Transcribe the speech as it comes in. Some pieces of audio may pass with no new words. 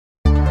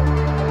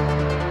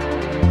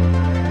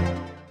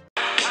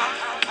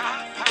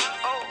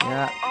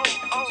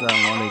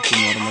Assalamualaikum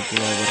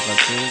warahmatullahi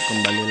wabarakatuh.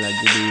 Kembali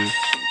lagi di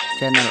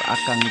channel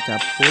Akang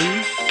Capuy,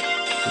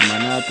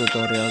 dimana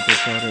tutorial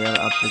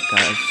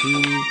aplikasi,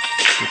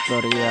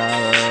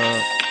 tutorial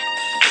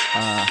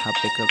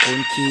HP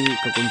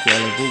kekunci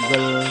oleh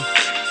Google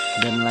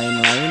dan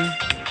lain-lain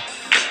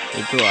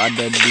itu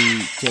ada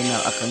di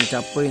channel Akang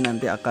Capuy.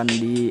 Nanti akan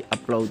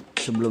di-upload.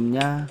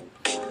 Sebelumnya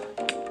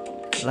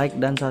like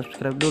dan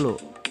subscribe dulu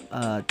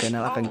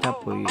channel Akang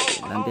Capuy,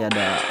 nanti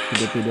ada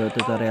video-video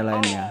tutorial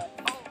lainnya.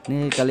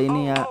 Ini kali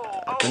ini ya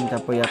Akang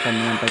Capuy akan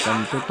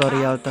menyampaikan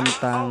tutorial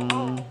tentang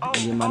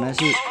gimana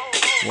sih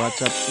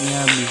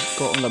WhatsAppnya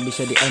kok nggak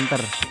bisa di enter,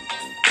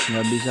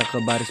 nggak bisa ke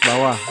baris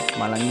bawah,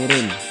 malah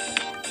ngirim.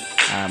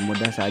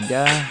 Mudah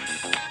saja,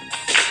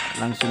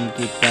 langsung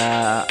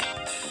kita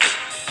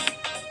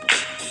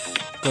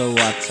ke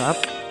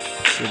WhatsApp.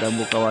 Kita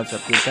buka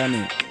WhatsApp kita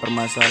nih.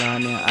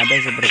 Permasalahan yang ada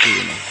seperti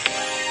ini.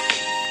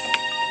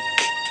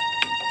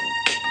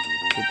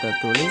 Kita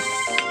tulis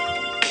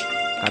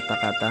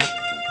kata-kata.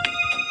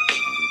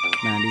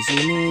 Nah, di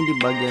sini di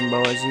bagian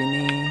bawah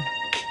sini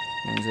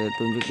yang saya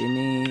tunjuk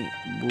ini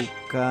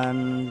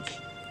bukan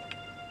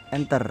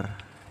enter,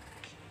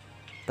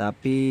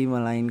 tapi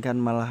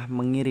melainkan malah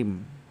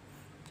mengirim.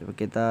 Coba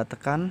kita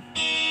tekan.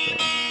 Tuh,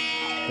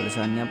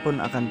 tulisannya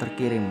pun akan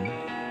terkirim.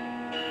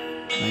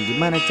 Nah,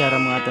 gimana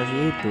cara mengatasi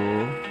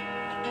itu?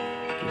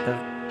 Kita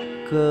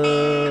ke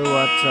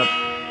WhatsApp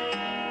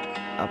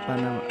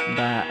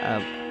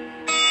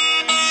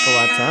ke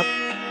WhatsApp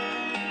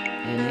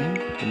ini,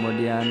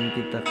 kemudian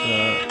kita ke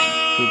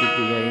titik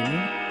 3 ini,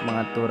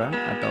 pengaturan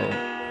atau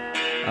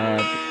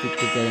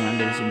titik 3 yang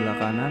ada di sebelah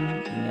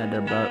kanan. Ini ada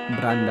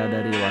beranda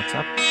dari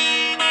WhatsApp.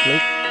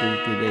 Klik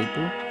titik 3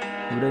 itu,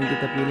 kemudian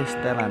kita pilih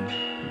setelan.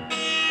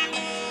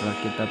 Setelah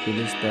kita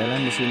pilih setelan,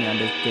 di sini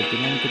ada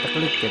chattingan, kita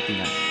klik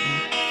chattingan.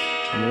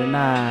 Kemudian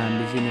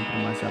di sini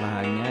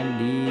permasalahannya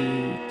di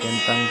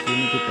centang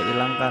sini kita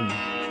hilangkan.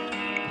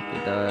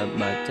 Kita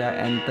baca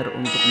enter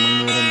untuk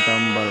mengirim,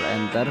 tombol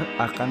enter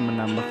akan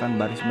menambahkan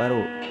baris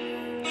baru.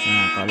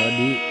 Nah, kalau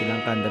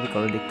dihilangkan, tapi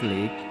kalau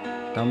diklik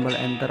tombol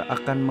enter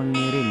akan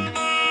mengirim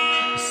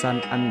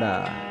pesan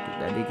Anda.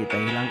 Jadi kita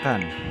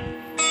hilangkan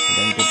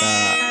dan kita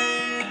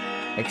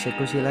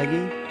eksekusi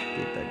lagi.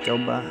 Kita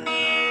coba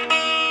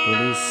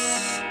tulis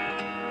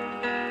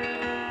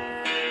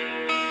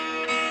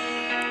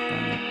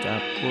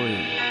Capuy.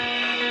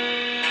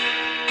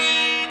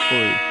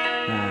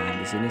 Nah,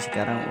 di sini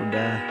sekarang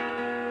udah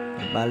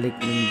berbalik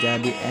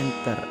menjadi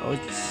enter.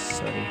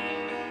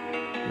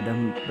 Udah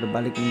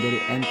berbalik menjadi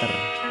enter.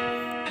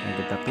 Nah,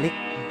 kita klik.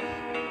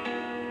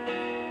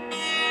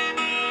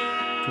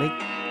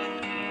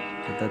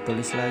 Kita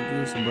tulis lagi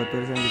sebuah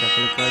tulisan, kita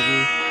klik lagi.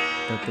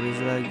 Kita tulis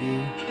lagi.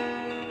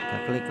 Kita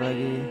klik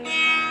lagi.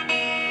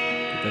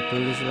 Kita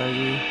tulis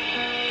lagi.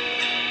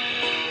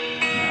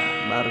 Nah,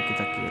 baru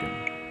kita kirim.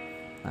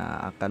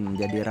 Nah, akan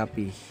menjadi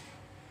rapi.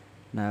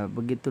 Nah,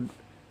 begitu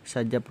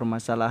saja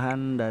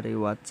permasalahan dari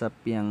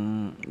WhatsApp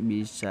yang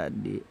bisa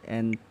di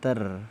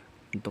enter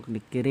untuk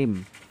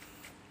dikirim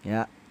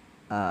ya.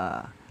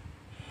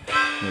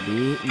 Jadi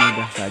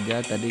mudah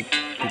saja. Tadi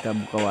kita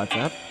buka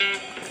WhatsApp,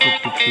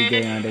 titik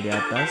 3 yang ada di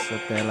atas,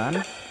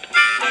 setelan,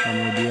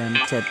 kemudian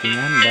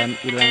chattingan, dan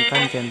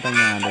hilangkan centang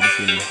yang ada di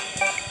sini.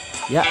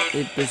 Ya,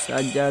 itu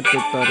saja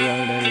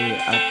tutorial dari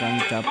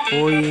Akang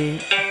Capuy.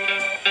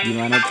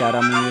 Gimana cara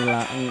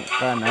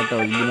menghilangkan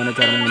atau gimana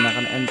cara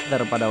menggunakan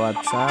enter pada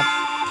WhatsApp.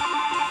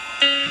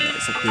 Ya,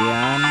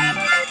 sekian,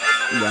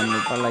 jangan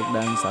lupa like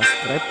dan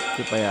subscribe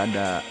supaya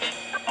ada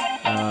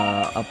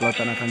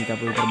uploadan Akang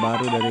Capuy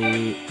terbaru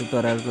dari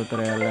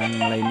tutorial yang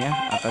lainnya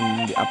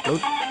akan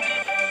diupload.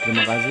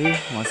 Terima kasih.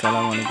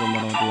 Wassalamualaikum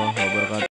warahmatullahi wabarakatuh.